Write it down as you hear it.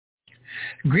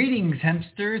Greetings,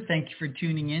 Hempster. Thank you for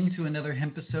tuning in to another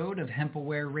Hemp episode of Hemp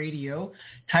Aware Radio.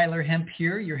 Tyler Hemp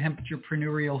here, your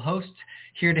hemp-entrepreneurial host,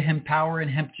 here to empower and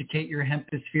hemp-educate your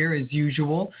hemposphere as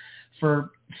usual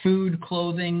for food,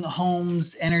 clothing, homes,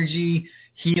 energy,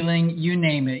 healing, you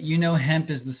name it. You know hemp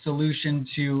is the solution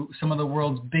to some of the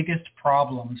world's biggest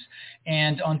problems.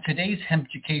 And on today's Hemp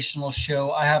Educational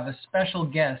Show, I have a special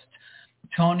guest,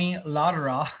 Tony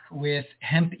Ladderach with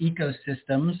Hemp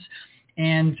Ecosystems.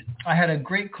 And I had a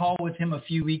great call with him a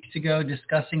few weeks ago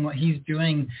discussing what he's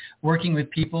doing, working with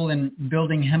people and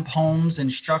building hemp homes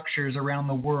and structures around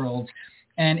the world.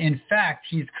 And in fact,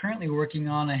 he's currently working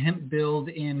on a hemp build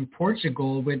in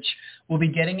Portugal, which we'll be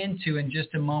getting into in just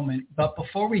a moment. But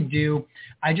before we do,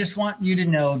 I just want you to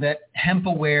know that Hemp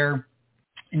Aware,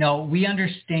 we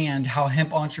understand how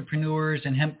hemp entrepreneurs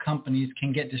and hemp companies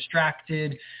can get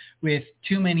distracted with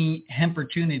too many hemp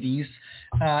opportunities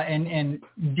and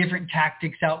different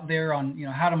tactics out there on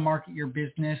how to market your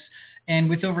business. And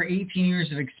with over 18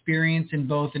 years of experience in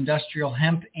both industrial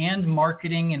hemp and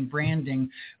marketing and branding,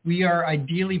 we are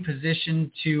ideally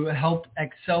positioned to help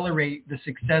accelerate the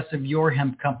success of your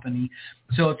hemp company.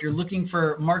 So if you're looking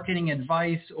for marketing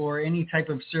advice or any type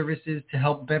of services to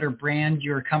help better brand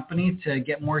your company to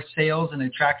get more sales and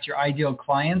attract your ideal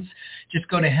clients, just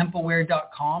go to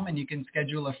hempaware.com and you can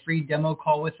schedule a free demo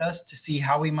call with us to see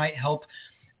how we might help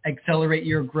accelerate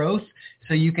your growth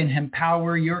so you can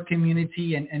empower your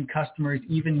community and customers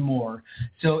even more.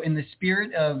 So in the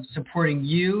spirit of supporting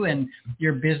you and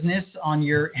your business on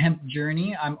your hemp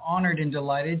journey, I'm honored and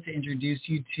delighted to introduce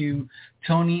you to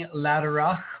Tony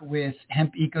Ladderach with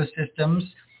Hemp Ecosystems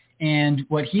and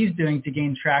what he's doing to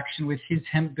gain traction with his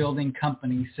hemp building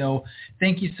company. So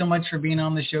thank you so much for being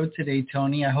on the show today,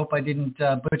 Tony. I hope I didn't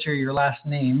butcher your last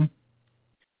name.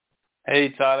 Hey,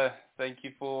 Tyler. Thank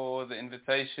you for the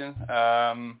invitation.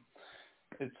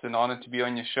 It's an honor to be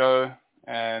on your show,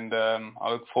 and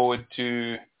I look forward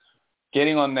to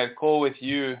getting on that call with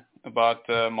you about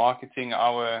marketing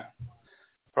our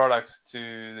products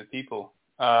to the people.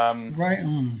 Right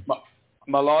on.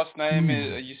 My last name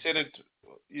is you said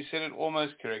it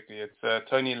almost correctly. It's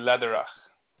Tony Ladderach.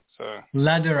 So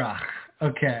Ladderach.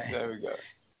 Okay. There we go.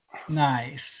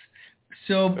 Nice.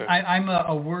 So I'm a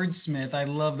wordsmith. I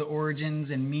love the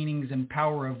origins and meanings and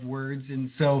power of words.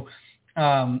 And so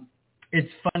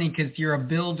it's funny because you're a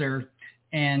builder,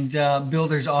 and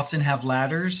builders often have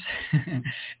ladders.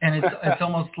 And it's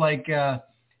almost like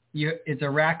it's a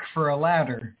rack for a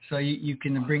ladder, so you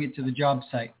can bring it to the job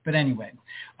site. But anyway,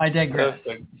 I digress.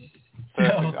 Perfect. So,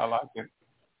 I like it.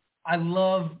 I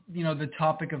love, the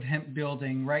topic of hemp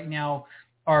building. Right now,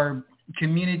 our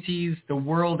communities, the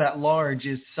world at large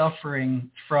is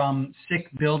suffering from sick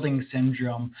building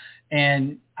syndrome.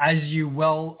 And as you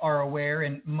well are aware,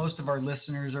 and most of our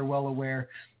listeners are well aware,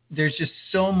 there's just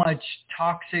so much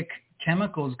toxic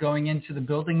chemicals going into the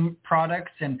building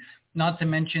products, and not to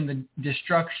mention the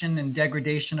destruction and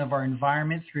degradation of our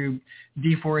environment through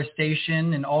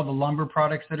deforestation and all the lumber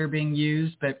products that are being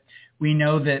used. But we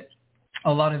know that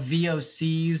a lot of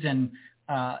VOCs and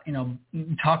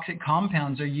toxic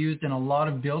compounds are used in a lot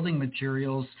of building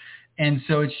materials. And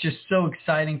so it's just so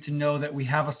exciting to know that we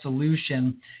have a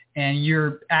solution, and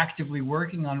you're actively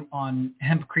working on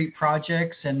hempcrete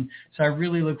projects. And so I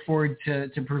really look forward to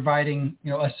providing,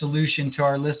 a solution to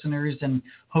our listeners, and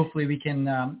hopefully we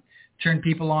can turn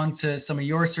people on to some of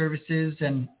your services.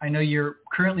 And I know you're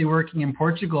currently working in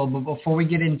Portugal, but before we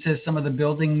get into some of the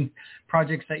building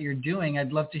projects that you're doing,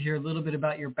 I'd love to hear a little bit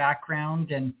about your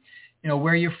background and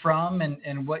where you're from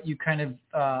and what you kind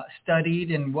of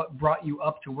studied and what brought you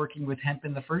up to working with hemp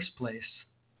in the first place.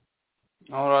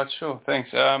 All right, sure. Thanks.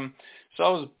 So I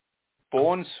was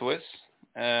born Swiss,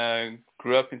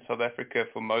 grew up in South Africa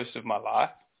for most of my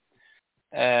life,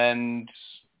 and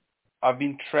I've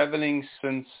been traveling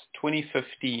since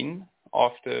 2015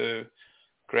 after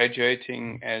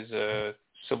graduating as a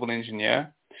civil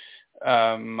engineer.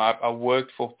 I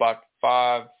worked for about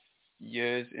 5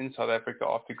 years in South Africa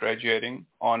after graduating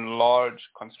on large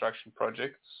construction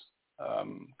projects,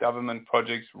 government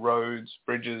projects, roads,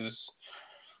 bridges,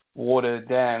 water,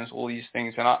 dams, all these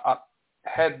things. And I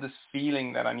had this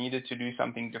feeling that I needed to do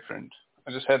something different.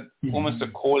 I just had almost a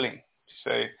calling to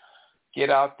say, get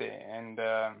out there and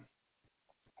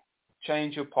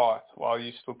change your path while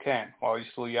you still can, while you're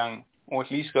still young, or at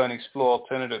least go and explore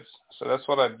alternatives. So that's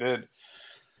what I did.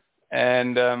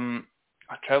 And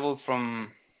I traveled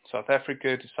from South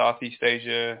Africa to Southeast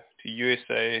Asia to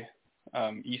USA,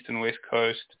 East and West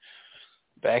Coast,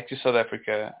 back to South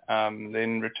Africa,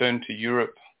 then returned to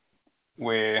Europe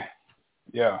where,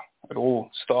 it all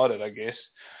started, I guess.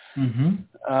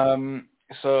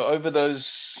 So over those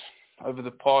over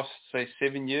the past, say,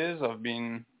 7 years, I've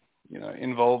been,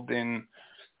 involved in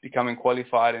becoming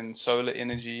qualified in solar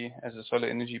energy as a solar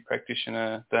energy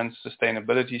practitioner, done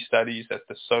sustainability studies at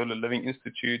the Solar Living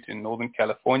Institute in Northern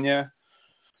California.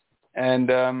 And,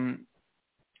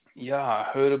 I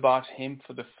heard about hemp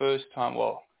for the first time.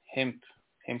 Well,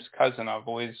 hemp's cousin. I've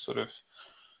always sort of,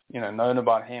 known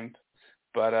about hemp.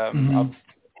 But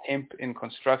hemp in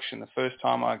construction, the first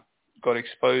time I got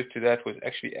exposed to that was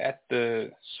actually at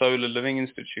the Solar Living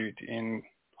Institute in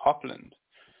Hopland.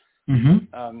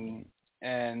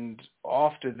 And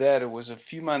after that, it was a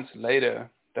few months later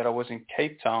that I was in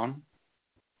Cape Town,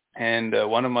 and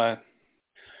one of my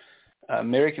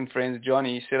American friends,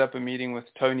 Johnny, set up a meeting with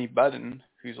Tony Budden,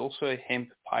 who's also a hemp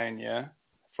pioneer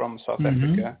from South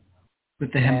Africa.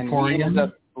 With the and we Hemporium. ended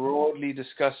up broadly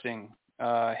discussing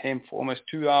hemp for almost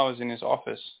 2 hours in his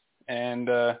office.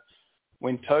 And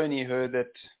when Tony heard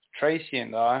that Tracy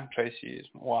and I, Tracy is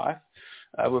my wife,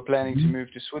 were planning to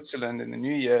move to Switzerland in the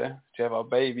new year to have our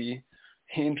baby,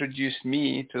 he introduced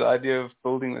me to the idea of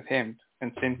building with hemp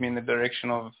and sent me in the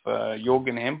direction of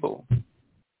Jorgen Hempel,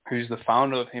 who's the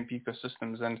founder of Hemp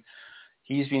Ecosystems. And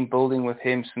he's been building with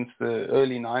hemp since the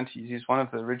early 90s. He's one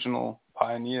of the original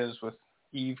pioneers with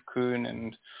Yves Kuhn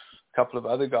and a couple of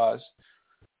other guys.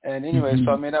 And anyway,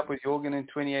 so I met up with Jorgen in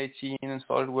 2018 and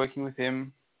started working with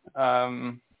him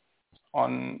on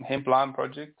hemp lime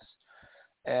projects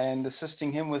and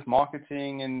assisting him with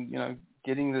marketing and,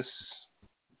 getting this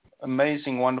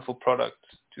amazing, wonderful product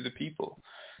to the people.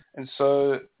 And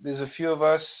so there's a few of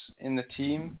us in the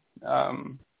team.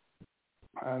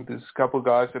 There's a couple of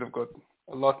guys that have got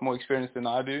a lot more experience than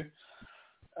I do.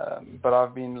 But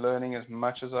I've been learning as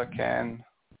much as I can,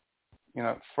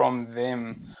 from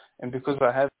them. And because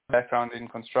I have a background in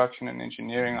construction and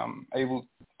engineering,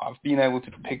 I've been able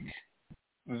to pick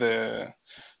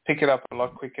it up a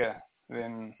lot quicker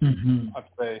than I'd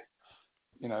say,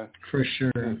 for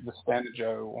sure, the standard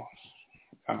Joe.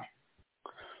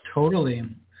 Totally.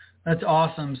 That's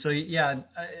awesome. So yeah,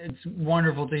 it's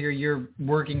wonderful to hear you're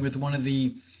working with one of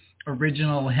the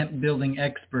original hemp building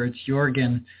experts,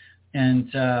 Jorgen,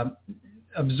 and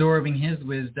absorbing his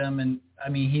wisdom. And I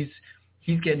mean,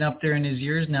 he's getting up there in his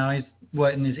years now. He's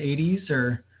in his 80s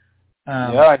or?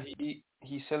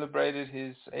 He celebrated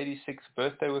his 86th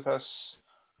birthday with us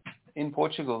in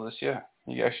Portugal this year.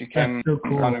 He actually came. That's so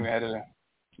cool. And we had a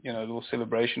little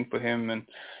celebration for him, and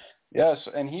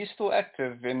and he's still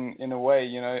active in a way,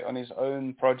 on his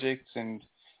own projects. And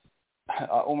I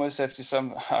almost have to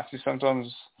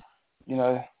sometimes,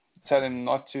 tell him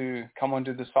not to come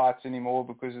onto the sites anymore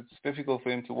because it's difficult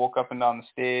for him to walk up and down the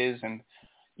stairs. And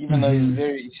even though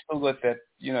he's still got that,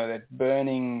 that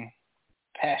burning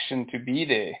passion to be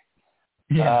there.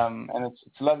 Yeah. And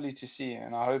it's lovely to see.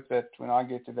 And I hope that when I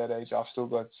get to that age, I've still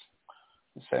got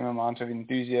the same amount of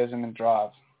enthusiasm and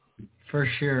drive. For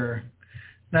sure.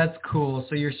 That's cool.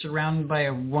 So you're surrounded by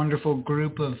a wonderful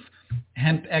group of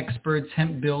hemp experts,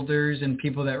 hemp builders, and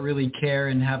people that really care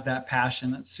and have that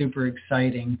passion. That's super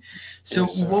exciting. So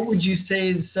Yes, what would you say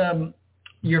is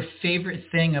your favorite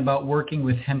thing about working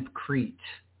with Hempcrete?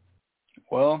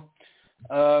 Well,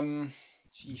 that's a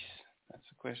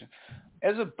question.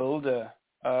 As a builder,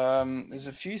 there's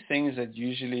a few things that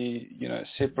usually,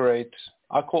 separate.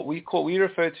 We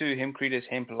refer to Hempcrete as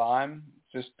hemp lime,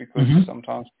 just because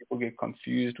sometimes people get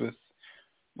confused with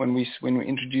when we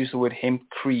introduce the word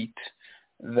Hempcrete,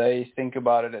 they think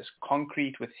about it as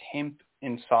concrete with hemp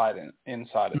inside it.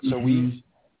 So we've,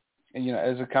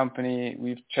 as a company,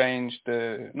 we've changed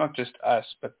not just us,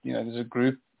 but there's a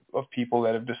group of people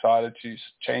that have decided to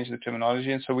change the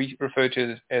terminology, and so we refer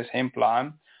to it as hemp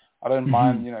lime. I don't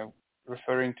mind,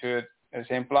 referring to it as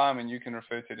hemp lime, and you can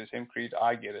refer to it as Hempcrete.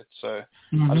 I get it. So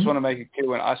I just want to make it clear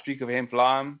when I speak of hemp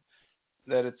lime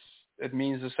that it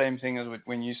means the same thing as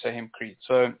when you say Hempcrete.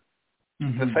 So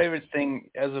the favorite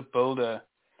thing as a builder,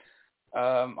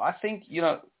 I think,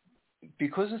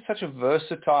 because it's such a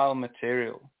versatile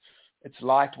material, it's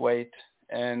lightweight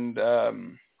and,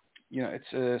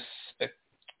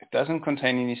 it doesn't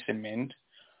contain any cement,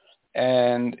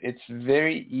 and it's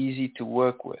very easy to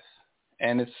work with,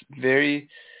 and it's very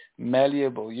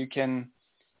malleable. You can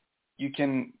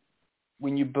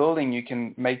when you're building, you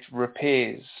can make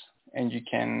repairs, and you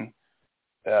can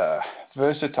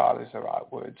versatile is the right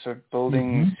word. So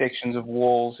building sections of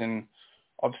walls in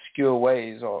obscure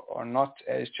ways are not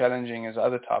as challenging as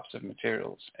other types of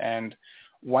materials. And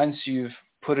once you've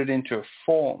put it into a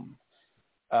form,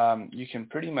 you can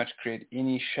pretty much create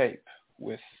any shape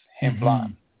with hemp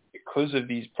lime because of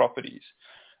these properties.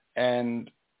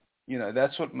 And,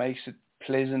 that's what makes it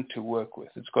pleasant to work with.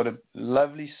 It's got a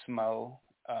lovely smell.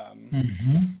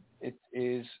 It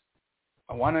is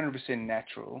 100%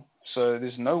 natural. So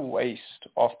there's no waste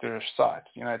after a site.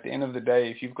 At the end of the day,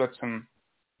 if you've got some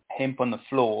hemp on the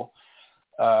floor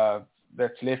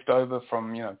that's left over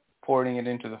from, pouring it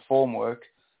into the formwork,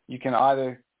 you can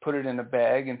either put it in a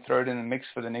bag and throw it in the mix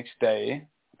for the next day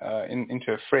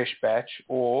into a fresh batch,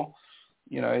 or,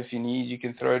 if you need, you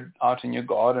can throw it out in your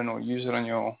garden or use it on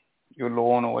your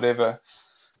lawn or whatever.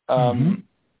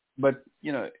 But,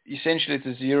 essentially it's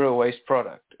a zero waste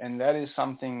product. And that is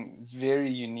something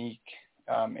very unique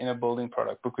in a building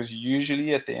product, because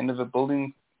usually at the end of a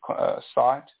building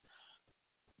site,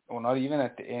 or not even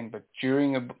at the end, but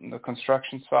during the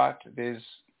construction site, there's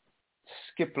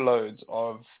skip loads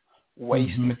of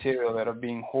waste material that are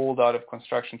being hauled out of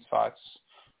construction sites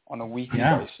on a weekly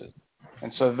basis.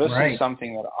 And so this is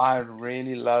something that I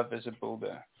really love as a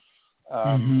builder.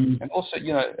 And also,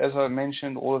 as I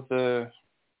mentioned, all of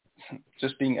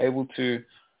just being able to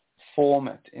form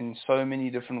it in so many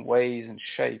different ways and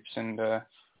shapes. And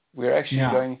we're actually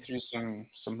going through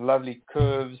some lovely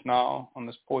curves now on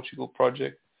this Portugal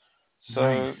project.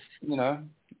 So,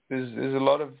 there's a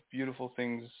lot of beautiful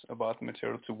things about the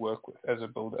material to work with as a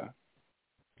builder.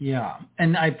 Yeah,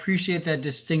 and I appreciate that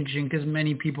distinction, because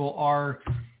many people are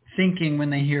thinking when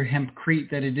they hear hempcrete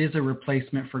that it is a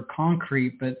replacement for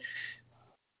concrete, but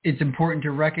it's important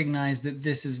to recognize that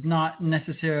this is not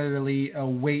necessarily a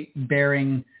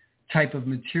weight-bearing type of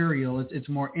material. It's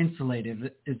more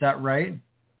insulative. Is that right?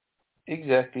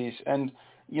 Exactly. And,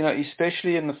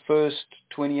 especially in the first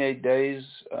 28 days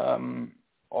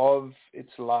of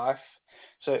its life.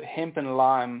 So hemp and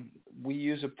lime, we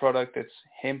use a product that's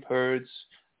hemp herds,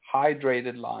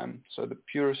 hydrated lime. So the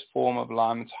purest form of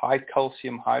lime, it's high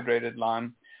calcium hydrated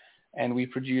lime. And we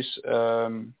produce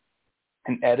an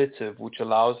additive which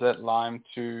allows that lime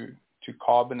to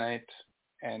carbonate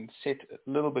and set a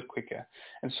little bit quicker.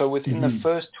 And so within the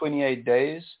first 28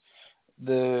 days,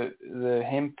 the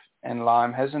hemp and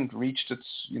lime hasn't reached its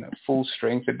full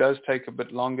strength. It does take a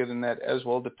bit longer than that as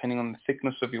well, depending on the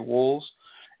thickness of your walls.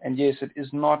 And yes, it is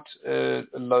not a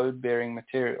load-bearing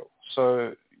material.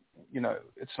 So,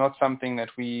 it's not something that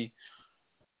we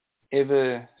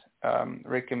ever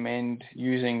recommend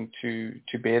using to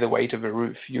bear the weight of a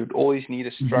roof. You'd always need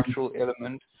a structural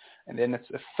element, and then it's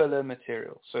a filler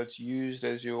material. So it's used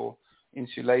as your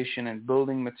insulation and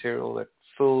building material that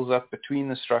fills up between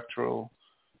the structural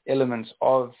elements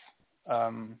of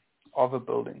a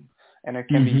building. And it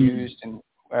can be used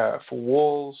for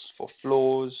walls, for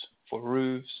floors, for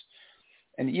roofs.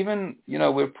 And even,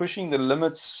 we're pushing the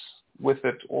limits with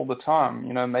it all the time,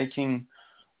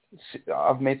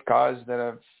 I've met guys that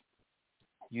have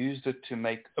used it to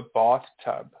make a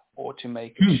bathtub or to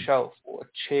make a shelf or a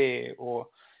chair, or,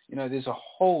 there's a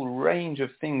whole range of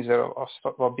things that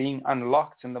are being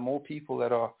unlocked. And the more people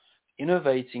that are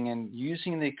innovating and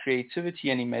using their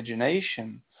creativity and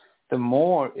imagination, the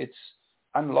more it's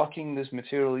unlocking this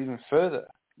material even further,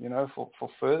 for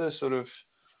further sort of,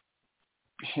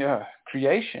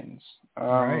 creations.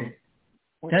 Right.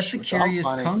 That's a curious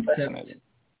concept.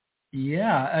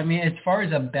 Yeah, I mean, as far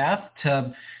as a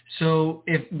bathtub, so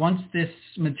once this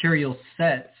material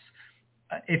sets,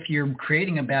 if you're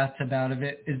creating a bathtub out of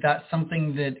it, is that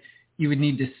something that you would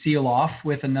need to seal off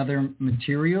with another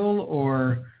material,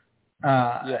 or,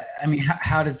 I mean,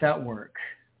 how does that work?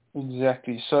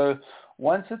 Exactly. So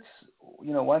once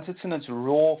it's in its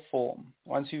raw form,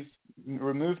 once you've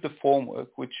removed the formwork,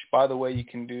 which, by the way, you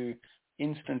can do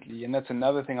instantly, and that's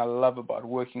another thing I love about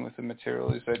working with the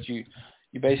material, is that you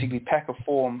basically pack a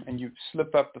form and you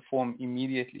slip up the form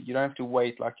immediately. You don't have to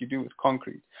wait like you do with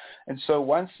concrete. And so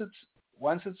once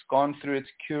it's gone through its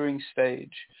curing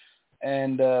stage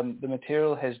and the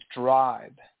material has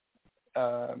dried,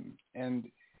 and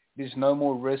there's no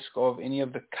more risk of any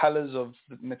of the colors of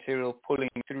the material pulling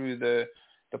through the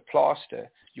plaster,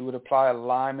 you would apply a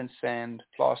lime and sand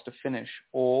plaster finish,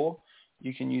 or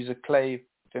you can use a clay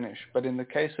finish. But in the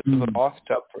case of a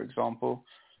bathtub, for example,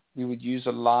 we would use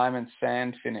a lime and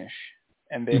sand finish,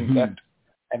 and then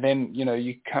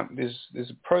there's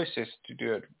a process to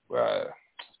do it,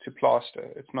 to plaster.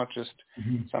 It's not just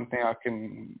something I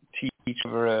can teach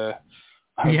over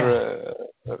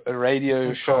a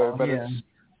radio show, but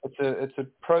it's a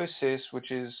process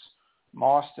which is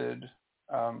mastered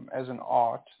as an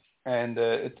art, and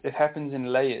it happens in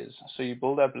layers. So you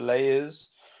build up layers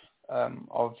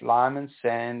of lime and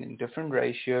sand in different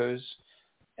ratios,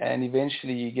 and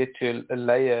eventually you get to a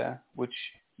layer which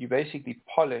you basically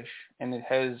polish, and it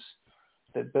has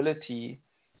the ability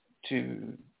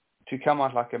to come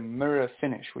out like a mirror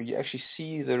finish, where you actually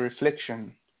see the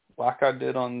reflection, like I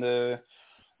did on the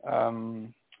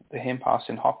hemp house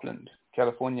in Hopland,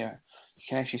 California.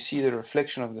 can actually see the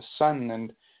reflection of the sun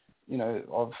and,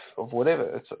 of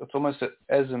whatever. It's almost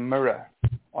as a mirror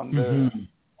on the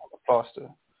plaster.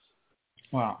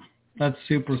 Wow, that's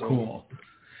super cool.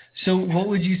 So what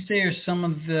would you say are some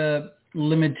of the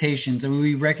limitations? I mean,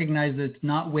 we recognize that it's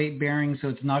not weight bearing, so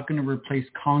it's not going to replace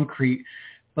concrete.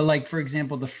 But like, for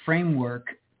example, the framework,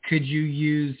 could you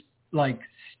use like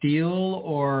steel,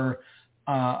 or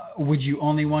would you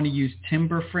only want to use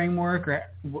timber framework, or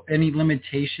any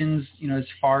limitations, as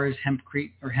far as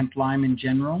hempcrete or hemp lime in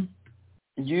general?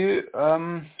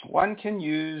 One can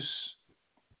use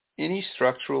any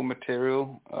structural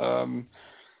material.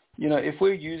 If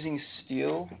we're using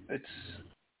steel, it's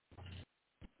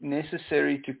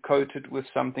necessary to coat it with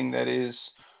something that is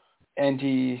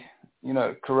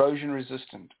corrosion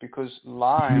resistant, because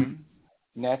lime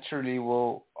naturally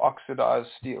will oxidize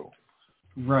steel.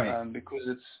 Right. Because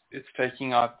it's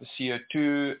taking out the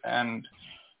CO2 and,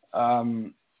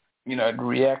 it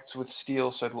reacts with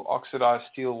steel, so it will oxidize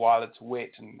steel while it's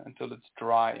wet until it's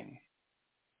drying.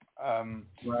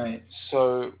 Right.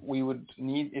 So we would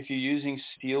need, if you're using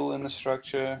steel in the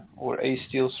structure or a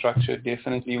steel structure,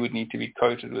 definitely would need to be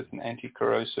coated with an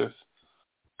anti-corrosive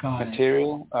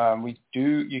material.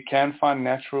 You can find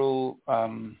natural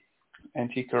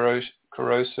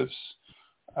anti-corrosives,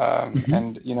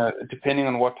 and depending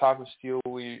on what type of steel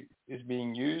is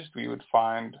being used, we would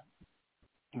find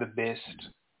the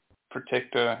best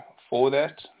protector for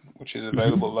that, which is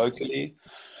available locally.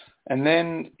 And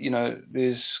then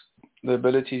there's the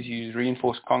ability to use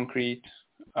reinforced concrete,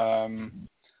 and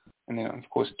then of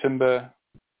course timber,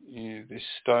 there's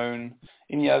stone,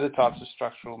 any other types of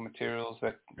structural materials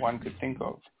that one could think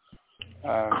of.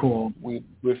 Cool. We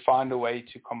would find a way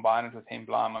to combine it with hemp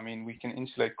lime. I mean, we can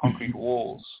insulate concrete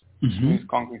walls. Smooth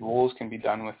concrete walls can be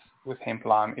done with hemp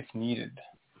lime if needed.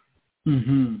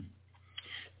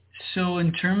 So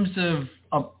in terms of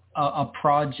a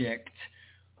project,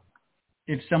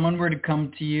 if someone were to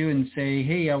come to you and say,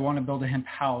 hey, I want to build a hemp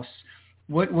house,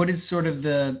 what is sort of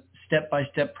the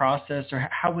step-by-step process, or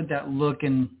how would that look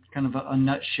in kind of a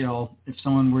nutshell if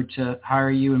someone were to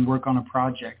hire you and work on a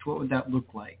project? What would that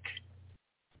look like?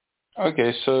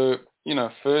 Okay, so,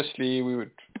 firstly, we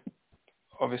would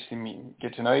obviously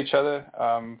get to know each other,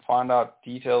 find out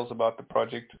details about the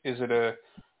project. Is it a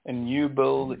new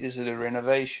build? Is it a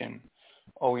renovation?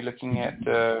 Are we looking at,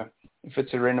 if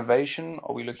it's a renovation,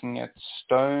 are we looking at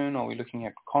stone? Are we looking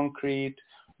at concrete?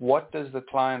 What does the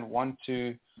client want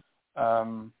to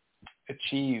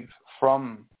achieve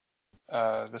from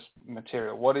this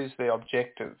material? What is their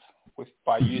objective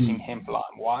by using hemp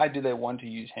lime? Why do they want to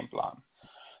use hemp lime?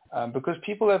 Because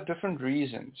people have different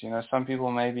reasons. Some people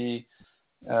may be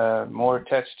more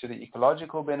attached to the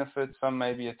ecological benefits. Some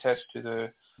may be attached to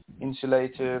the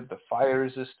insulative, the fire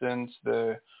resistance,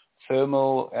 the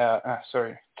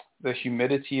the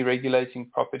humidity regulating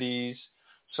properties.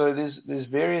 So there's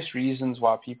various reasons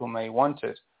why people may want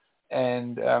it.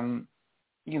 And,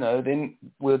 then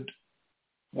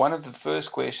one of the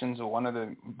first questions, or one of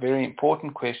the very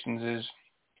important questions, is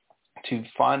to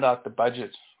find out the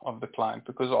budget of the client,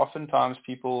 because oftentimes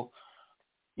people,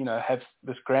 have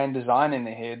this grand design in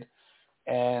their head,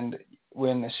 and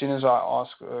as soon as I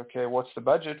ask, okay, what's the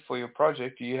budget for your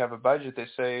project? Do you have a budget?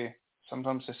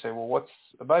 Sometimes they say, well, what's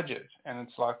a budget? And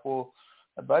it's like, well,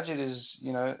 a budget is,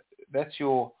 that's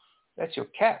your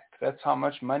cap. That's how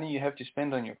much money you have to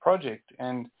spend on your project.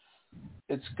 And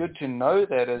it's good to know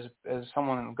that as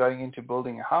someone going into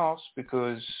building a house,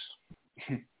 because,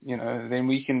 then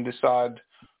we can decide,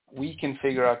 we can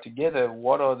figure out together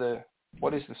what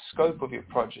is the scope of your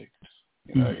project.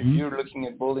 If you're looking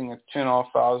at building a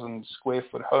 2,500 square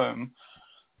foot home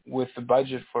with the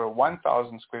budget for a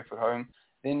 1,000 square foot home,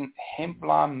 then hemp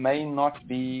lime may not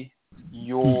be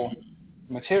your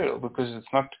material, because it's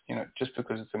not, just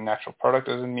because it's a natural product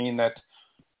doesn't mean that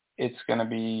it's going to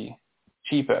be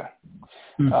cheaper.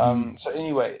 So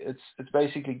anyway, it's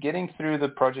basically getting through the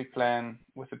project plan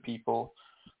with the people,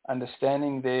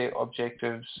 understanding their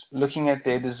objectives, looking at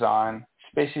their design,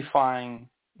 specifying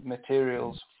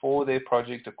materials for their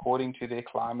project according to their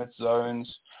climate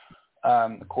zones,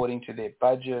 according to their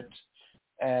budget,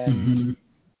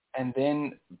 and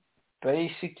then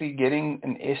basically getting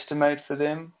an estimate for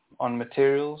them on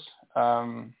materials,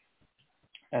 and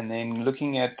then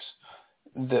looking at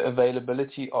the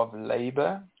availability of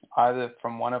labor, either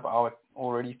from one of our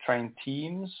already trained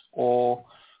teams or,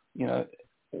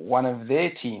 one of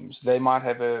their teams. They might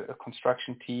have a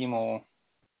construction team or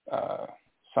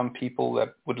some people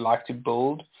that would like to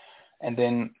build, and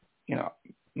then,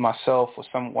 myself or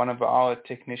one of our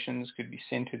technicians could be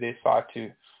sent to their site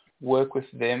to work with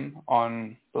them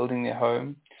on building their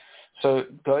home. So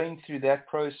going through that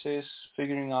process,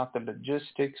 figuring out the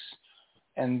logistics,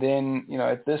 and then,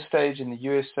 at this stage in the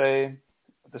USA,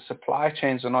 the supply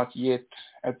chains are not yet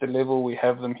at the level we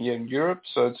have them here in Europe,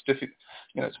 so it's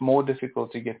it's more difficult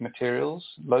to get materials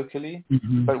locally,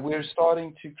 but we're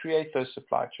starting to create those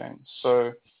supply chains.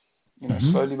 So,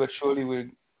 slowly but surely we're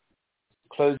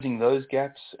closing those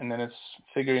gaps, and then it's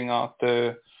figuring out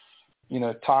the,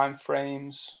 time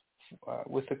frames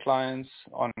with the clients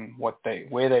on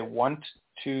where they want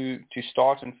to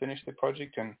start and finish the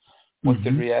project and what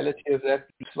the reality of that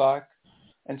looks like.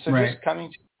 And so just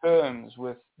coming to terms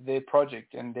with their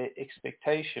project and their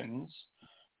expectations.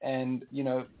 And,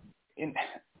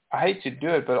 I hate to do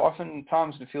it, but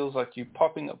oftentimes it feels like you're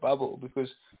popping a bubble because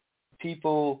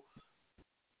people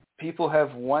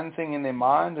have one thing in their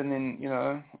mind, and then,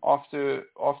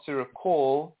 after a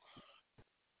call,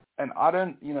 and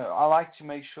I like to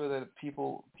make sure that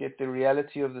people get the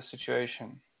reality of the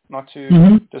situation, not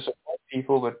to disappoint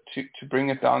people, but to bring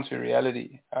it down to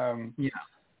reality.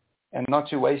 And not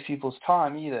to waste people's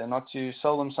time either, not to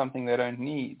sell them something they don't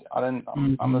need. I'm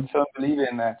a firm believer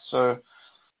in that. So,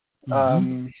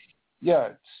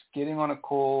 it's getting on a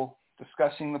call,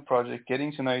 discussing the project,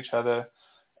 getting to know each other,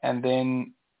 and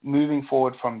then moving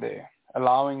forward from there,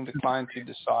 allowing the client to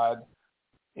decide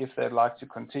if they'd like to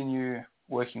continue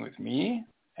working with me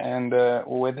and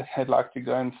or whether they'd like to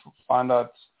go and find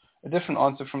out a different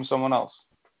answer from someone else.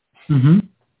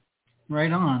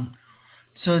 Right on.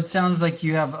 So it sounds like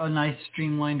you have a nice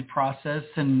streamlined process,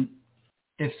 and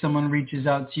if someone reaches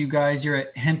out to you guys, you're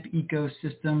at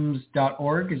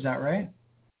hempecosystems.org, is that right?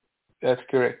 That's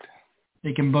correct.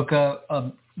 They can book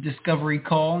a discovery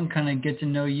call and kind of get to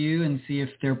know you and see if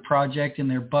their project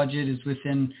and their budget is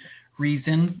within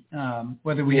reason.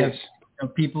 Whether we have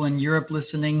people in Europe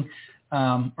listening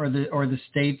or the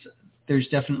States, there's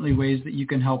definitely ways that you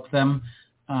can help them.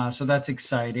 So that's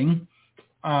exciting.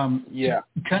 To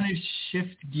kind of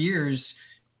shift gears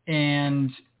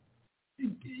and,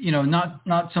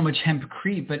 not so much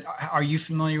hempcrete, but are you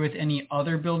familiar with any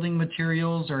other building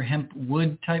materials or hemp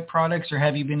wood type products, or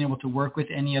have you been able to work with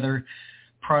any other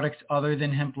products other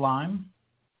than hemp lime?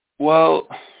 Well,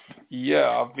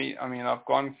 I've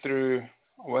gone through,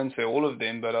 I won't say all of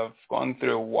them, but I've gone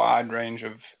through a wide range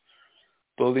of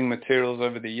building materials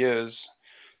over the years.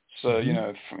 So,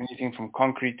 from anything from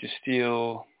concrete to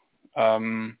steel,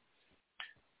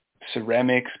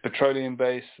 ceramics,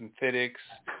 petroleum-based, synthetics.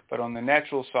 But on the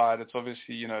natural side, it's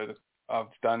obviously, I've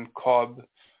done cob,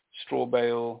 straw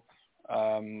bale,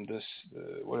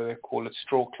 what do they call it?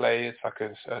 Straw clay. It's like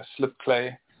a slip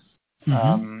clay.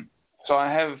 So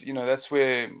I have, that's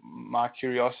where my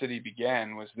curiosity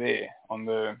began, was there on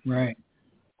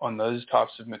those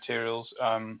types of materials.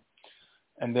 And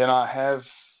then I have,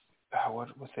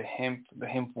 what's the hemp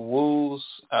wools,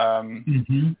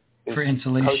 for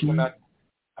insulation,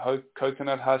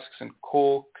 coconut husks and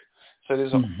cork. So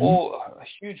there's a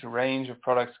huge range of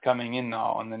products coming in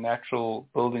now on the natural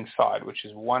building side, which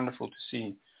is wonderful to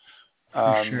see.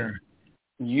 For sure.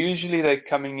 Usually they're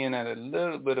coming in at a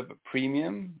little bit of a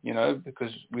premium,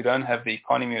 because we don't have the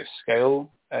economy of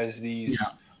scale as these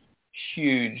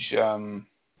huge,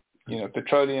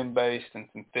 petroleum-based and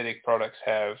synthetic products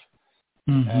have.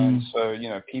 And so,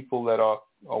 people that are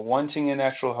wanting a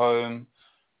natural home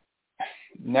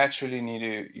naturally need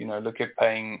to, look at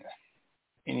paying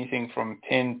anything from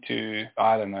 10 to,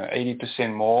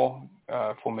 80% more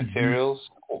for materials.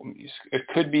 It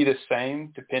could be the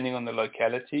same depending on the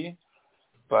locality,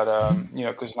 but,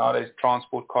 because nowadays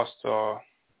transport costs are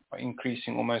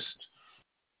increasing almost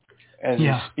as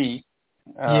we speak.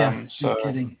 No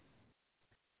kidding.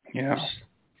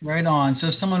 Right on. So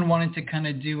if someone wanted to kind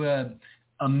of do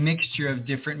a mixture of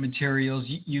different materials,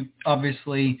 you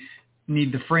obviously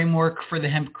need the framework for the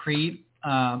hempcrete,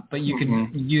 but you could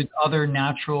use other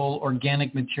natural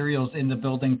organic materials in the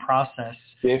building process.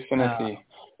 Definitely.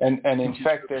 And in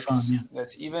fact,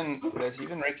 that's even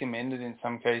recommended in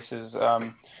some cases.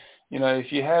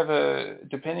 If you have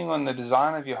depending on the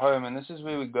design of your home, and this is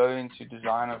where we go into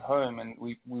design of home, and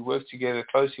we work together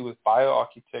closely with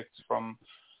bioarchitects from,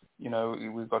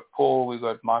 we've got Paul, we've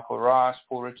got Michael Rice,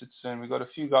 Paul Richardson, we've got a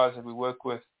few guys that we work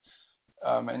with,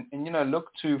 and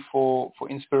look to for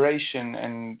inspiration,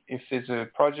 and if there's a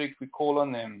project, we call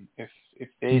on them, if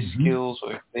their skills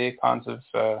or if their kinds of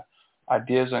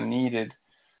ideas are needed.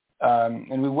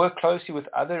 And we work closely with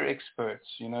other experts.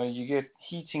 You get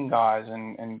heating guys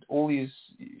and all these,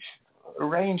 a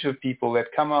range of people that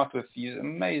come out with these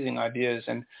amazing ideas.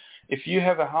 And if you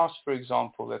have a house, for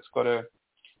example, that's got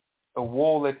a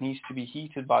wall that needs to be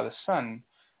heated by the sun,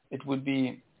 it would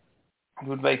be it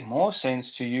would make more sense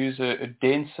to use a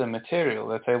denser material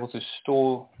that's able to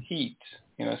store heat,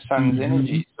 sun's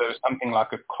energy. So something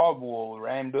like a cob wall,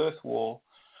 rammed earth wall,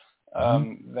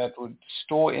 that would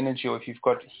store energy. Or if you've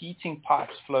got heating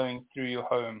pipes flowing through your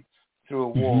home, through a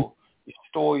wall, you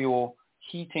store your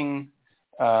heating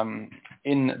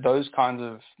in those kinds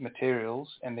of materials,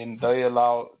 and then they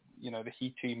allow, the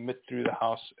heat to emit through the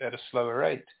house at a slower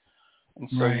rate. And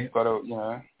so you've got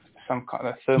some kind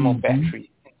of thermal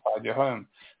battery inside your home.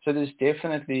 So there's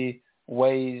definitely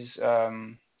ways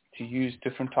to use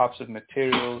different types of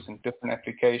materials and different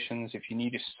applications. If you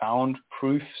need to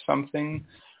soundproof something,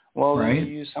 then you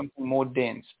use something more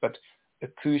dense. But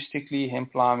acoustically,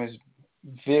 hemp lime is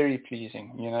very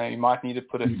pleasing. You might need to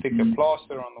put a thicker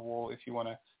plaster on the wall if you want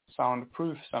to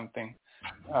soundproof something.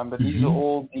 But these are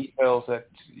all details that,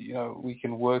 we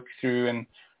can work through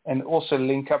and also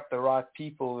link up the right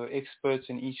people, the experts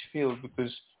in each field,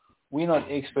 because we're not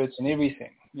experts in everything.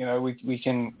 We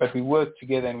can, but we work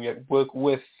together and we work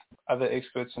with other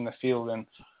experts in the field. And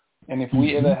if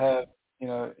we ever have,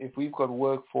 if we've got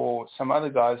work for some other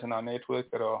guys in our network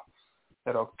that are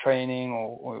training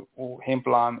or hemp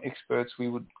lime experts, we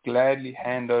would gladly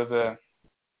hand over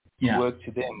work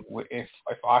to them. If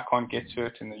I can't get to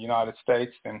it in the United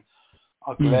States, then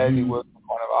I'll gladly work with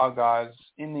one of our guys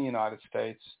in the United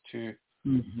States to,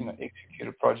 execute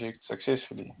a project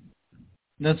successfully.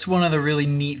 That's one of the really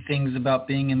neat things about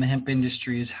being in the hemp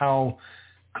industry is how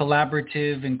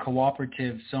collaborative and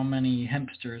cooperative so many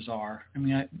hempsters are. I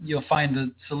mean, you'll find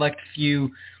the select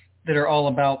few that are all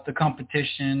about the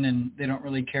competition and they don't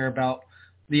really care about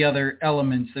the other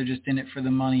elements. They're just in it for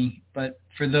the money. But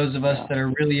for those of us that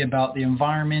are really about the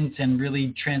environment and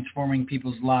really transforming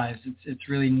people's lives, it's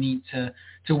really neat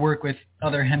to work with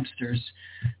other hempsters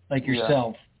like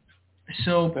yourself.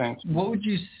 So Thanks. What would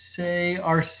you say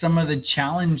are some of the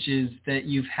challenges that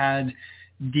you've had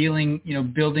building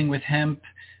with hemp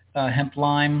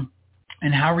lime,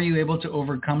 and how were you able to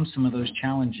overcome some of those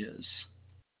challenges?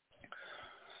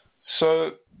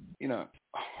 So,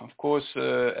 of course,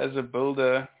 as a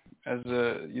builder,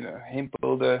 hemp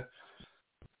builder,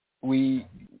 to be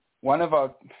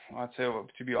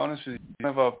honest with you, one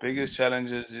of our biggest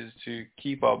challenges is to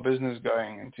keep our business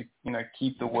going and to,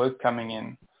 keep the work coming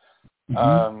in,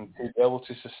 to be able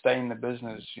to sustain the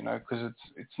business, because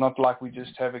it's not like we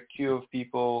just have a queue of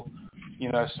people,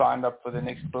 signed up for the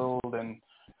next build. And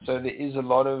so there is a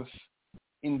lot of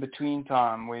in-between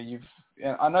time where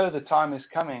I know the time is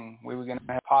coming where we're going to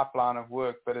have a pipeline of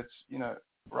work, but it's,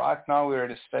 right now we're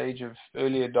at a stage of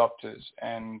early adopters.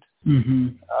 And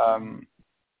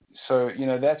so,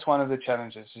 that's one of the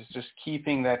challenges, is just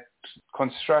keeping that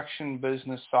construction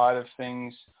business side of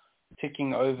things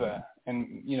ticking over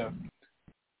and,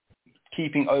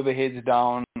 keeping overheads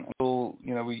down until,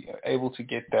 we are able to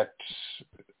get that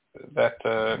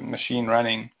machine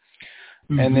running.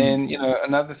 And then,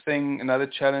 another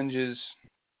challenge is,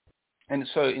 and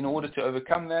so in order to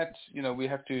overcome that, we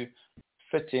have to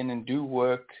fit in and do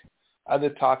other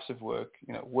types of work,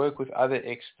 work with other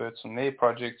experts on their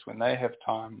projects when they have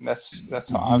time. That's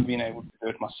how I've been able to do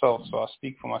it myself. So I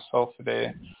speak for myself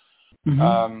there.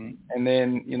 And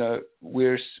then,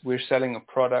 we're selling a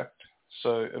product,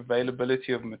 so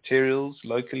availability of materials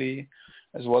locally,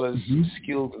 as well as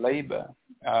skilled labor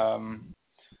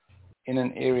in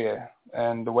an area.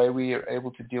 And the way we are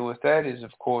able to deal with that is,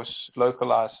 of course,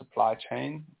 localized supply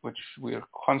chain, which we are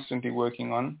constantly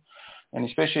working on. And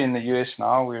especially in the US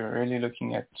now, we're really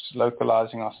looking at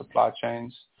localizing our supply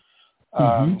chains.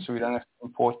 So we don't have to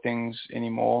import things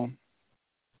anymore,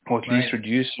 or at least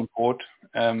reduce import.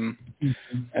 And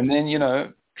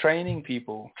then, training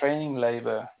people, training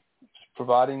labor,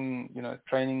 providing,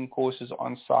 training courses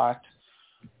on site,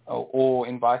 or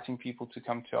inviting people to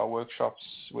come to our workshops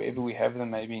wherever we have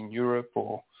them, maybe in Europe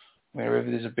or wherever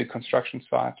there's a big construction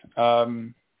site.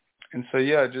 And so,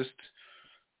 just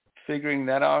figuring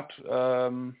that out.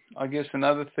 I guess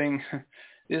another thing,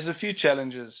 there's a few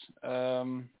challenges.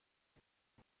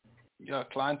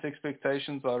 Client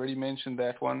expectations, I already mentioned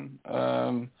that one.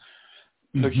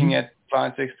 Looking at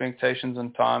client expectations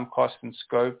on time, cost, and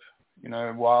scope,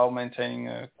 while maintaining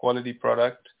a quality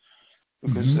product,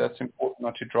 because that's important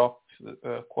not to drop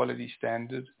the quality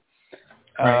standard.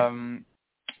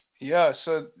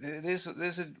 So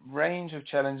there's a range of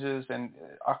challenges, and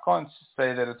I can't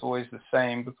say that it's always the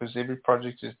same because every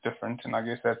project is different, and I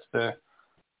guess that's the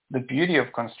beauty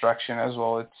of construction as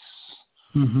well.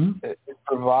 It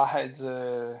provides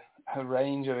a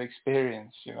range of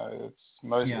experience.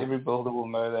 Every builder will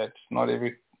know that not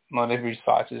every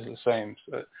site is the same.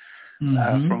 So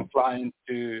from client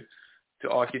to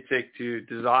architect to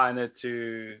designer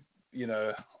to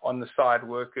on the side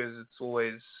workers. It's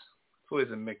always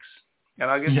a mix. And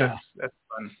I guess that's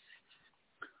fun.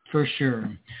 For sure.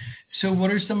 So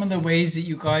what are some of the ways that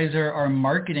you guys are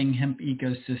marketing hemp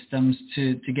ecosystems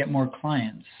to get more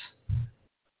clients?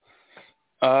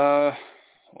 Wow.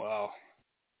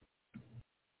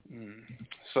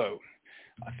 So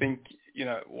I think,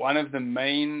 one of the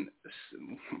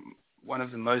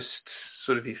most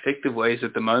sort of effective ways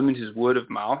at the moment is word of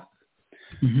mouth.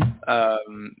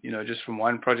 Mm-hmm. Just from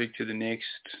one project to the next,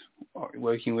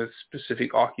 working with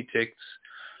specific architects.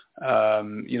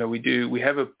 We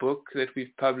have a book that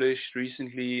we've published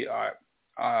recently. I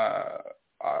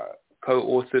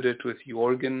co-authored it with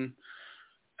Jorgen.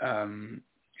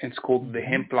 It's called the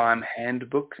Hemp Line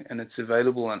Handbook, and it's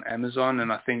available on Amazon.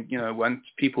 And I think, once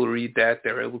people read that,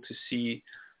 they're able to see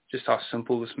just how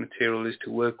simple this material is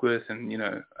to work with and,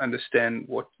 understand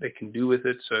what they can do with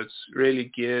it. So it's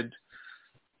really geared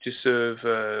to serve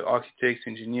architects,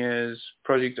 engineers,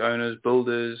 project owners,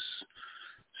 builders.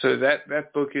 So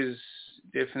that book is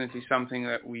definitely something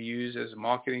that we use as a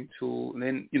marketing tool. And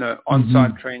then,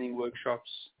 on-site training workshops.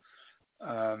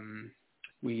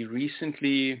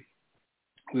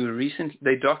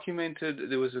 They documented,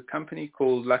 there was a company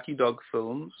called Lucky Dog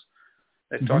Films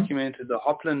that documented the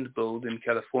Hopland build in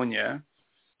California.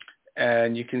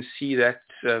 And you can see that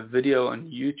video on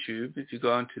YouTube. If you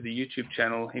go onto the YouTube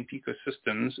channel, Hemp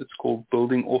Ecosystems, it's called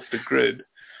Building Off the Grid.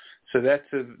 So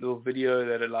that's a little video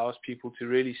that allows people to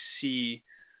really see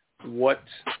what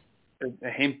a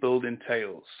hemp build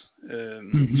entails.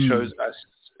 It shows us,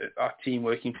 our team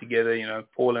working together.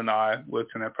 Paul and I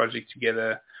worked on our project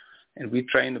together, and we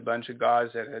trained a bunch of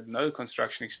guys that had no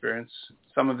construction experience.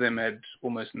 Some of them had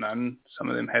almost none. Some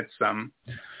of them had some.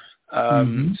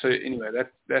 So anyway,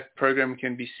 that program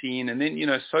can be seen. And then,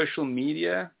 social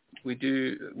media.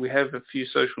 We have a few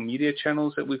social media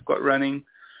channels that we've got running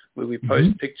where we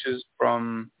post pictures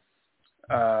from,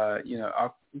 our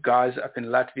guys up in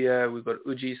Latvia. We've got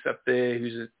Ujis up there,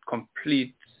 who's a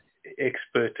complete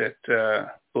expert at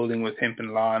building with hemp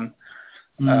and lime.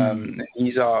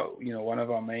 He's one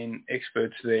of our main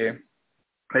experts there.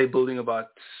 They're building about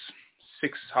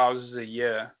 6 houses a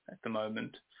year at the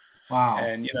moment. Wow.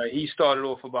 And, he started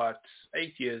off about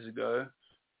 8 years ago,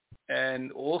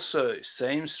 and also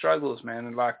same struggles, man.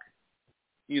 And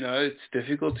it's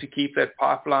difficult to keep that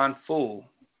pipeline full.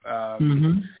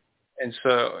 And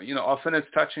so, often it's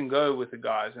touch and go with the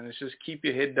guys, and it's just keep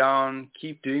your head down,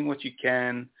 keep doing what you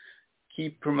can,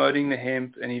 keep promoting the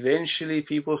hemp, and eventually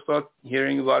people start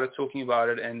hearing about it, talking about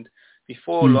it, and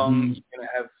before long, you're going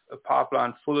to have a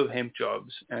pipeline full of hemp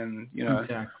jobs and,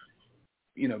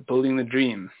 building the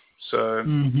dream. So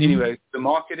anyway, the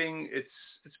marketing, it's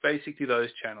basically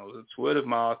those channels. It's word of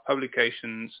mouth,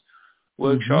 publications,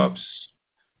 workshops,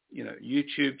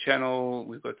 YouTube channel.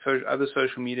 We've got other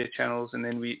social media channels, and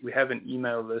then we have an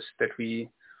email list that we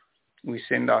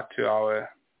send out to our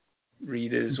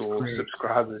readers or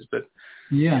subscribers. But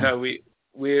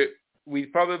we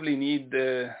probably need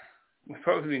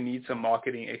some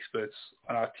marketing experts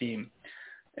on our team.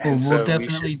 And we'll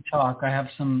definitely talk. I have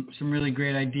some really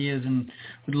great ideas, and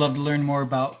would love to learn more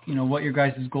about what your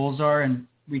guys' goals are, and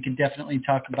we could definitely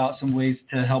talk about some ways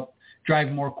to help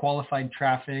drive more qualified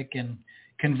traffic and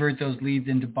convert those leads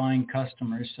into buying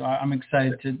customers. So I'm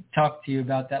excited to talk to you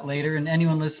about that later. And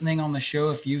anyone listening on the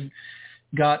show, if you've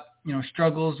got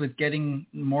struggles with getting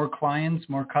more clients,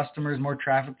 more customers, more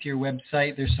traffic to your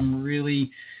website, there's some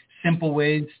really simple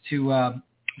ways to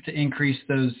increase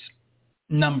those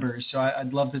numbers. So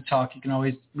I'd love to talk. You can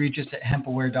always reach us at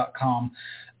hempaware.com.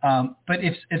 But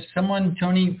if someone,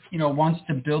 Tony, wants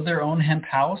to build their own hemp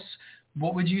house,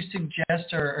 what would you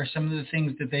suggest are some of the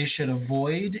things that they should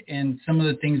avoid and some of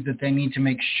the things that they need to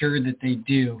make sure that they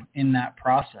do in that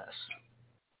process?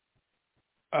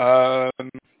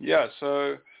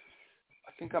 So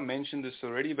I think I mentioned this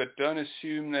already, but don't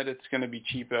assume that it's going to be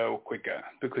cheaper or quicker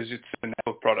because it's an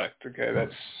Apple product. Okay,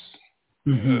 that's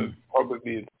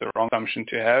probably the wrong assumption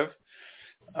to have.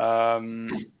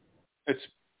 It's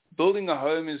building a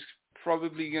home is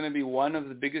probably going to be one of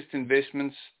the biggest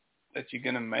investments that you're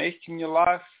going to make in your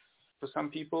life for some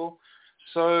people.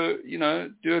 So,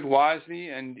 do it wisely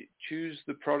and choose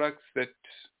the products that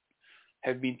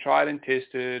have been tried and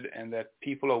tested and that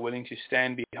people are willing to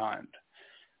stand behind.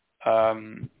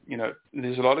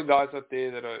 There's a lot of guys out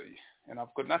there that are, and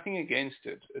I've got nothing against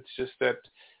it. It's just that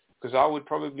because I would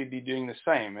probably be doing the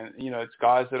same. And, it's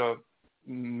guys that are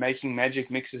making magic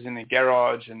mixes in their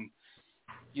garage and,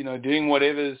 doing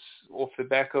whatever's off the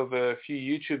back of a few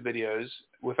YouTube videos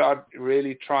without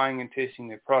really trying and testing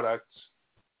their products.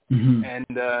 And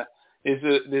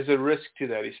there's a risk to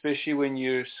that, especially when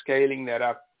you're scaling that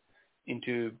up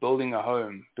into building a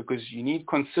home, because you need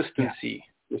consistency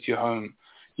with your home.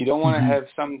 You don't want to have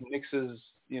some mixes,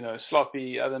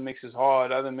 sloppy, other mixes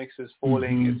hard, other mixes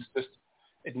falling. It's just,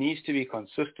 it needs to be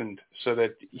consistent so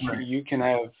that you can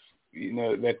have,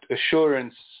 that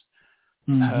assurance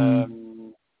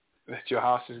that your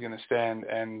house is going to stand,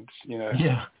 and,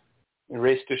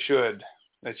 rest assured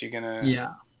that you're going to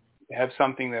have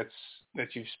something that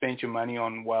you've spent your money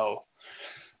on well.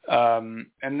 And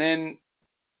then,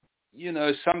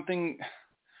 something,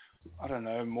 I don't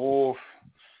know, more,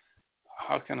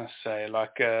 how can I say,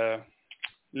 like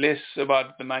less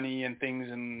about the money and things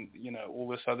and, all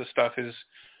this other stuff is,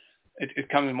 it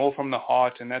comes more from the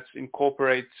heart, and that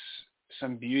incorporates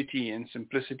some beauty and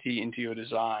simplicity into your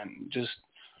design. Just,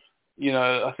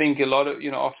 I think a lot of,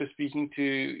 after speaking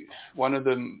to one of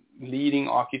the leading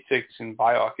architects in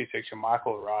bioarchitecture,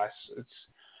 Michael Rice, it's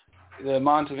the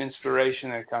amount of inspiration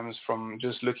that comes from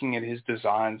just looking at his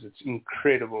designs. It's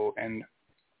incredible. And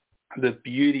the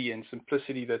beauty and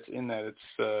simplicity that's in that,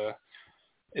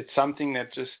 it's something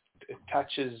that just, it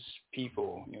touches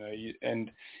people, and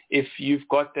if you've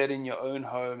got that in your own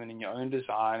home and in your own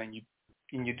design,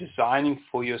 and you're designing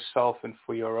for yourself and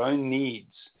for your own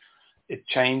needs, it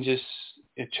changes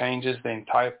the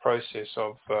entire process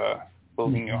of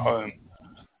building your home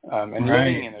and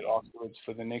living in it afterwards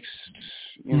for the next,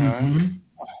 the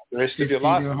rest of your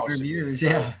life. 100 years,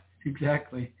 yeah,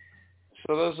 exactly.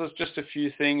 So those are just a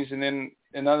few things, and then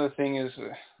another thing is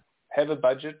have a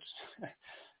budget,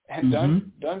 and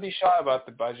don't be shy about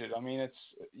the budget. I mean, it's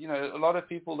a lot of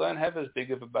people don't have as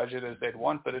big of a budget as they'd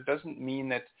want, but it doesn't mean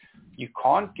that you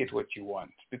can't get what you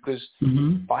want, because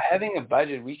by having a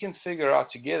budget, we can figure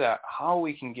out together how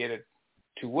we can get it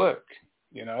to work.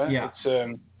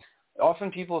 It's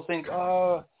often people think,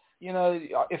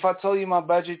 if I tell you my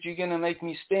budget, you're going to make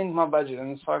me spend my budget,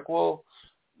 and it's like, well,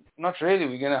 not really.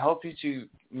 We're going to help you to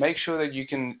make sure that you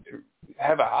can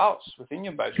have a house within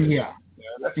your budget. Yeah,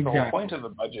 that's the whole point of a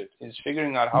budget, is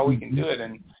figuring out how we can do it.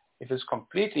 And if it's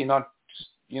completely not,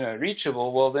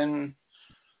 reachable, well, then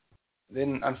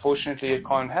unfortunately it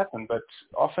can't happen. But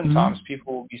oftentimes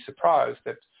people will be surprised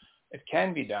that it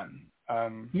can be done.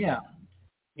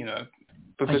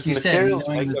 Because the materials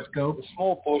make up a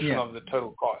small portion of the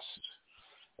total cost.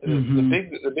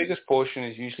 The biggest portion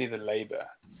is usually the labor.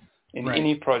 In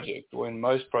any project, or in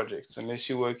most projects, unless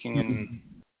you're working in,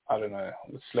 I don't know,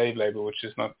 slave labor, which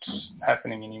is not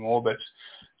happening anymore, but,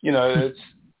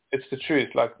 it's the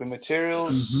truth. Like, the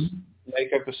materials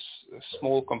make up a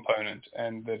small component,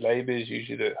 and the labor is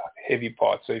usually the heavy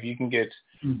part. So if you can get,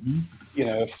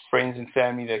 friends and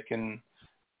family that can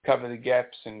cover the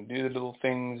gaps and do the little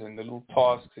things and the little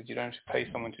tasks that you don't have to pay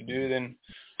someone to do, then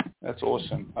that's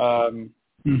awesome.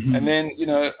 And then,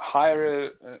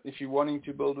 hire if you're wanting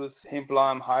to build with hemp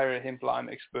lime, hire a hemp lime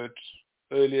expert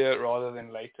earlier rather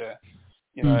than later,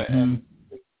 and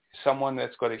someone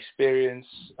that's got experience.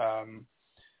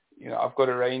 I've got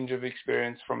a range of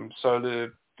experience from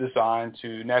solar design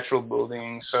to natural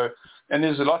building. So, and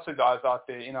there's lots of guys out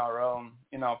there in our realm,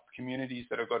 in our communities,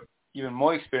 that have got even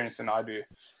more experience than I do.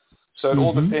 So it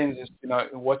all depends,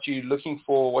 what you're looking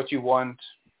for, what you want,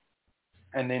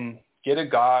 and then get a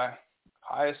guy,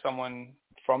 hire someone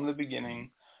from the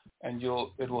beginning, and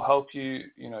it will help you,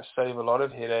 save a lot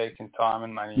of headache and time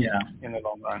and money in the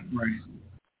long run. Right.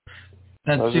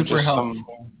 That's super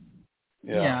helpful.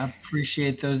 I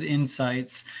appreciate those insights.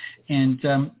 And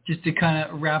just to kind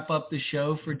of wrap up the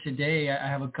show for today, I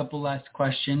have a couple last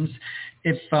questions.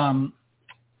 If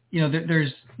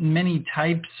there's many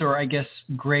types, or I guess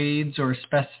grades or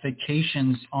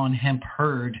specifications on hemp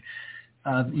hurd,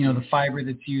 the fiber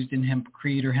that's used in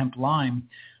hempcrete or hemp lime.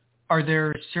 Are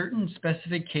there certain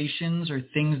specifications or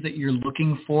things that you're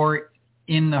looking for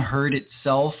in the hurd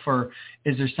itself, or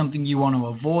is there something you want to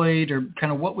avoid, or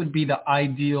kind of what would be the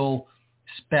ideal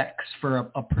specs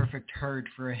for a perfect hurd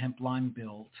for a hemp lime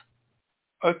build?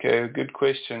 Okay, good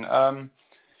question.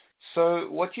 So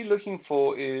what you're looking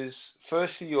for is,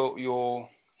 firstly, your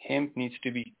hemp needs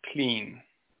to be clean,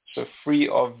 so free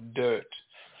of dirt.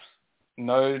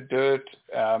 No dirt,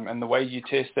 and the way you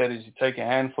test that is you take a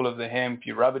handful of the hemp,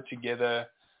 you rub it together,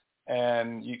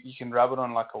 and you can rub it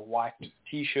on like a white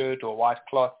t-shirt or white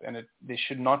cloth, and there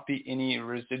should not be any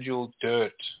residual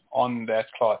dirt on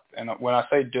that cloth. And when I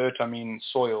say dirt, I mean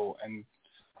soil and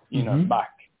muck.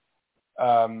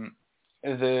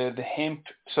 The hemp,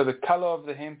 so the color of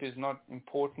the hemp is not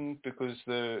important, because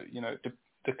the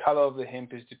color of the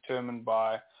hemp is determined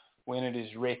by when it is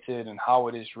retted and how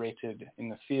it is retted in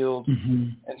the field.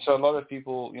 And so a lot of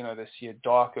people, they see a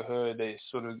darker herd, they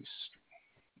sort of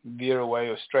veer away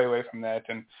or stray away from that.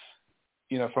 And,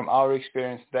 from our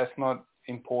experience, that's not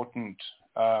important.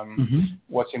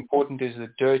 What's important is the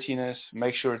dirtiness.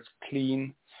 Make sure it's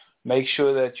clean. Make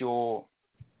sure that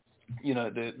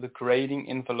the grading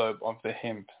envelope of the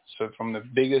hemp, so from the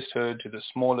biggest herd to the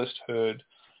smallest herd,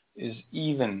 is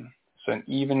even. So an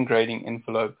even grading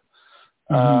envelope.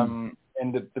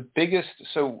 And the biggest,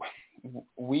 so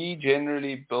we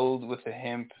generally build with the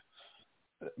hemp,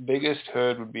 biggest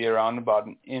herd would be around about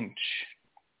an inch,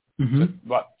 so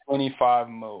about 25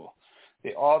 mil.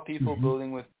 There are people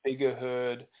building with bigger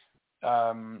herd,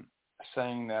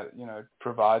 saying that, it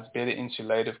provides better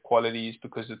insulative qualities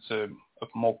because it's a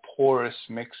more porous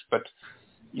mix. But,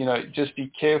 just be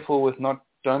careful with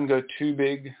don't go too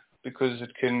big because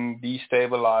it can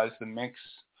destabilize the mix.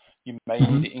 You may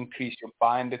need to increase your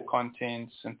binder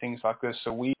contents and things like this.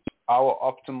 So our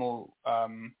optimal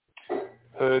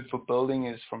herd for building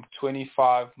is from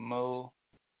 25 mil,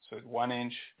 so 1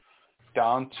 inch,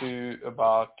 down to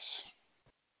about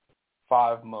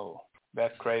 5 mil,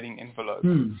 that grading envelope.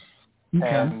 Okay.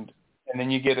 And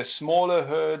then you get a smaller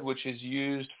herd, which is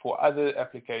used for other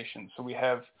applications. So we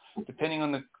have, depending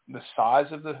on the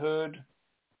size of the herd,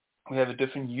 we have a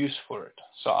different use for it.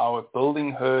 So our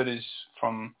building herd is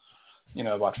from,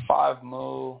 about 5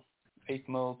 mil, 8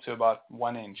 mil to about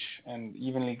 1 inch, and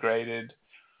evenly graded,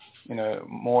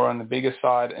 more on the bigger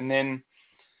side. And then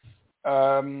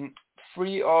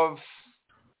free of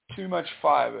too much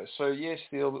fiber. So yes,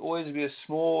 there will always be a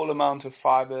small amount of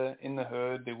fiber in the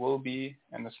herd. There will be,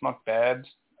 and it's not bad.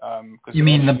 You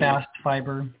mean the bast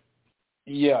fiber?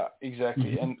 Yeah,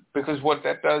 exactly. And because what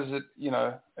that does, you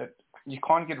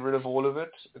can't get rid of all of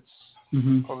it.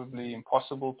 It's probably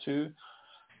impossible to.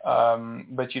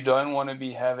 But you don't want to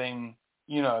be having,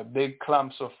 big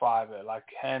clumps of fiber, like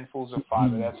handfuls of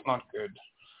fiber. That's not good.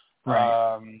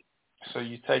 Right. So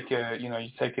you take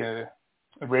a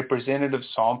representative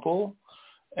sample,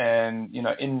 and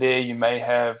in there you may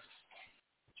have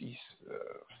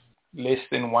less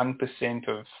than 1%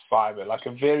 of fiber, like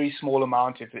a very small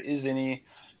amount. If there is any,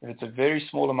 if it's a very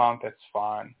small amount, that's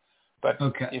fine. But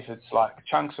if it's like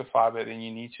chunks of fiber, then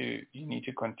you need to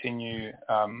continue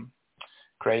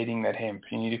grading that hemp.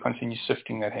 You need to continue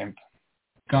sifting that hemp.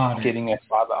 Got it. Getting that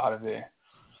fiber out of there.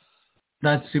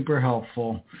 That's super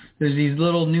helpful. There's these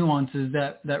little nuances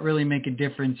that really make a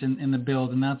difference in the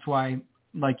build, and that's why,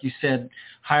 like you said,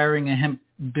 hiring a hemp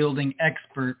building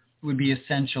expert would be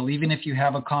essential. Even if you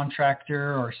have a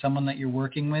contractor or someone that you're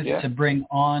working with, to bring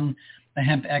on a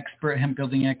hemp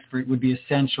building expert would be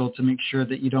essential to make sure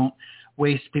that you don't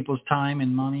waste people's time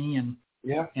and money and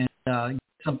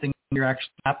something you're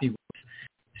actually happy with.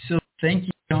 So thank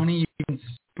you, Tony. You've been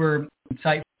super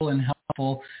insightful and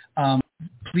helpful.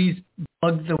 Please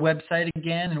plug the website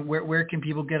again, and where can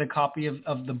people get a copy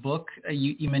of the book?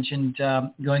 You mentioned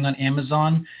going on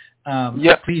Amazon.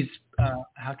 Please,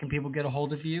 how can people get a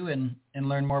hold of you and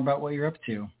learn more about what you're up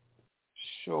to?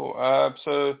 Sure.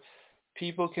 So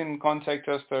people can contact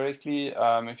us directly.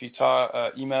 If you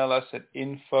email us at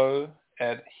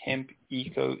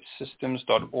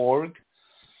info@hempecosystems.org.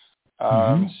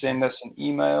 Send us an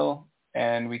email,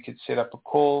 and we could set up a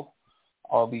call.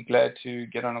 I'll be glad to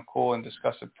get on a call and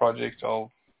discuss a project. I'll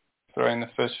throw in the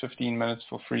first 15 minutes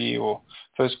for free, or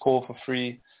first call for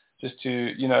free, just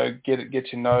to, get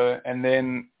to know. And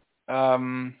then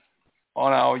on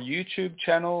our YouTube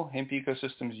channel, Hemp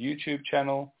Ecosystems YouTube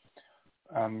channel,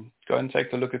 go and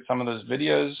take a look at some of those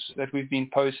videos that we've been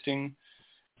posting.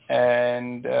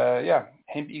 And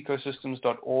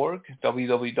hempecosystems.org,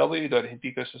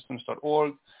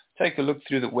 www.hempecosystems.org. Take a look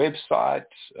through the website.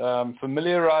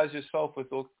 Familiarize yourself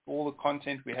with all the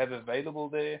content we have available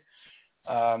there,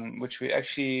 which we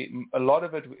actually, a lot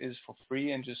of it is for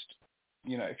free and just,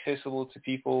 accessible to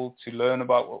people to learn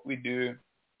about what we do.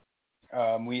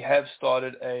 We have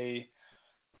started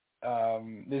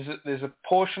there's a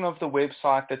portion of the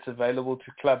website that's available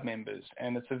to club members,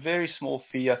 and it's a very small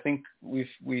fee. I think we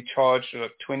charge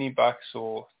 $20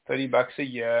 or $30 a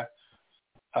year,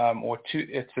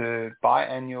 it's a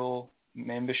biannual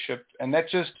membership, and that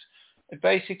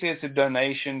basically it's a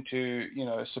donation to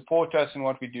support us in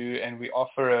what we do, and we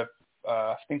offer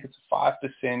I think it's a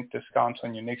 5% discount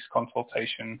on your next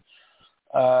consultation.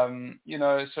 So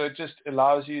it just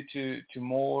allows you to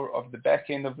more of the back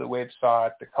end of the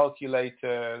website, the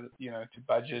calculator, to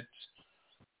budget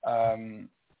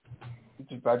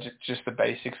just the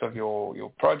basics of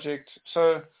your project.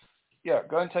 So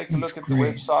go and take a look at the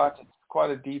website. It's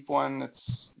quite a deep one. It's,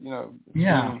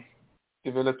 been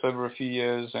developed over a few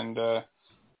years, and that's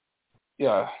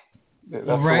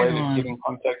the way to get in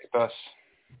contact with us.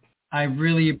 I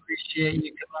really appreciate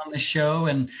you coming on the show,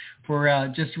 and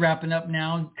we're just wrapping up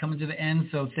now, coming to the end.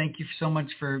 So thank you so much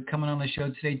for coming on the show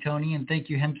today, Tony, and thank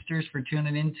you, Hempsters, for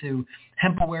tuning in to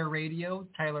HempAware Radio.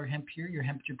 Tyler Hemp here, your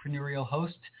hemp entrepreneurial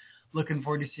host. Looking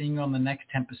forward to seeing you on the next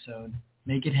Hemp episode.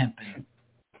 Make it hempin'.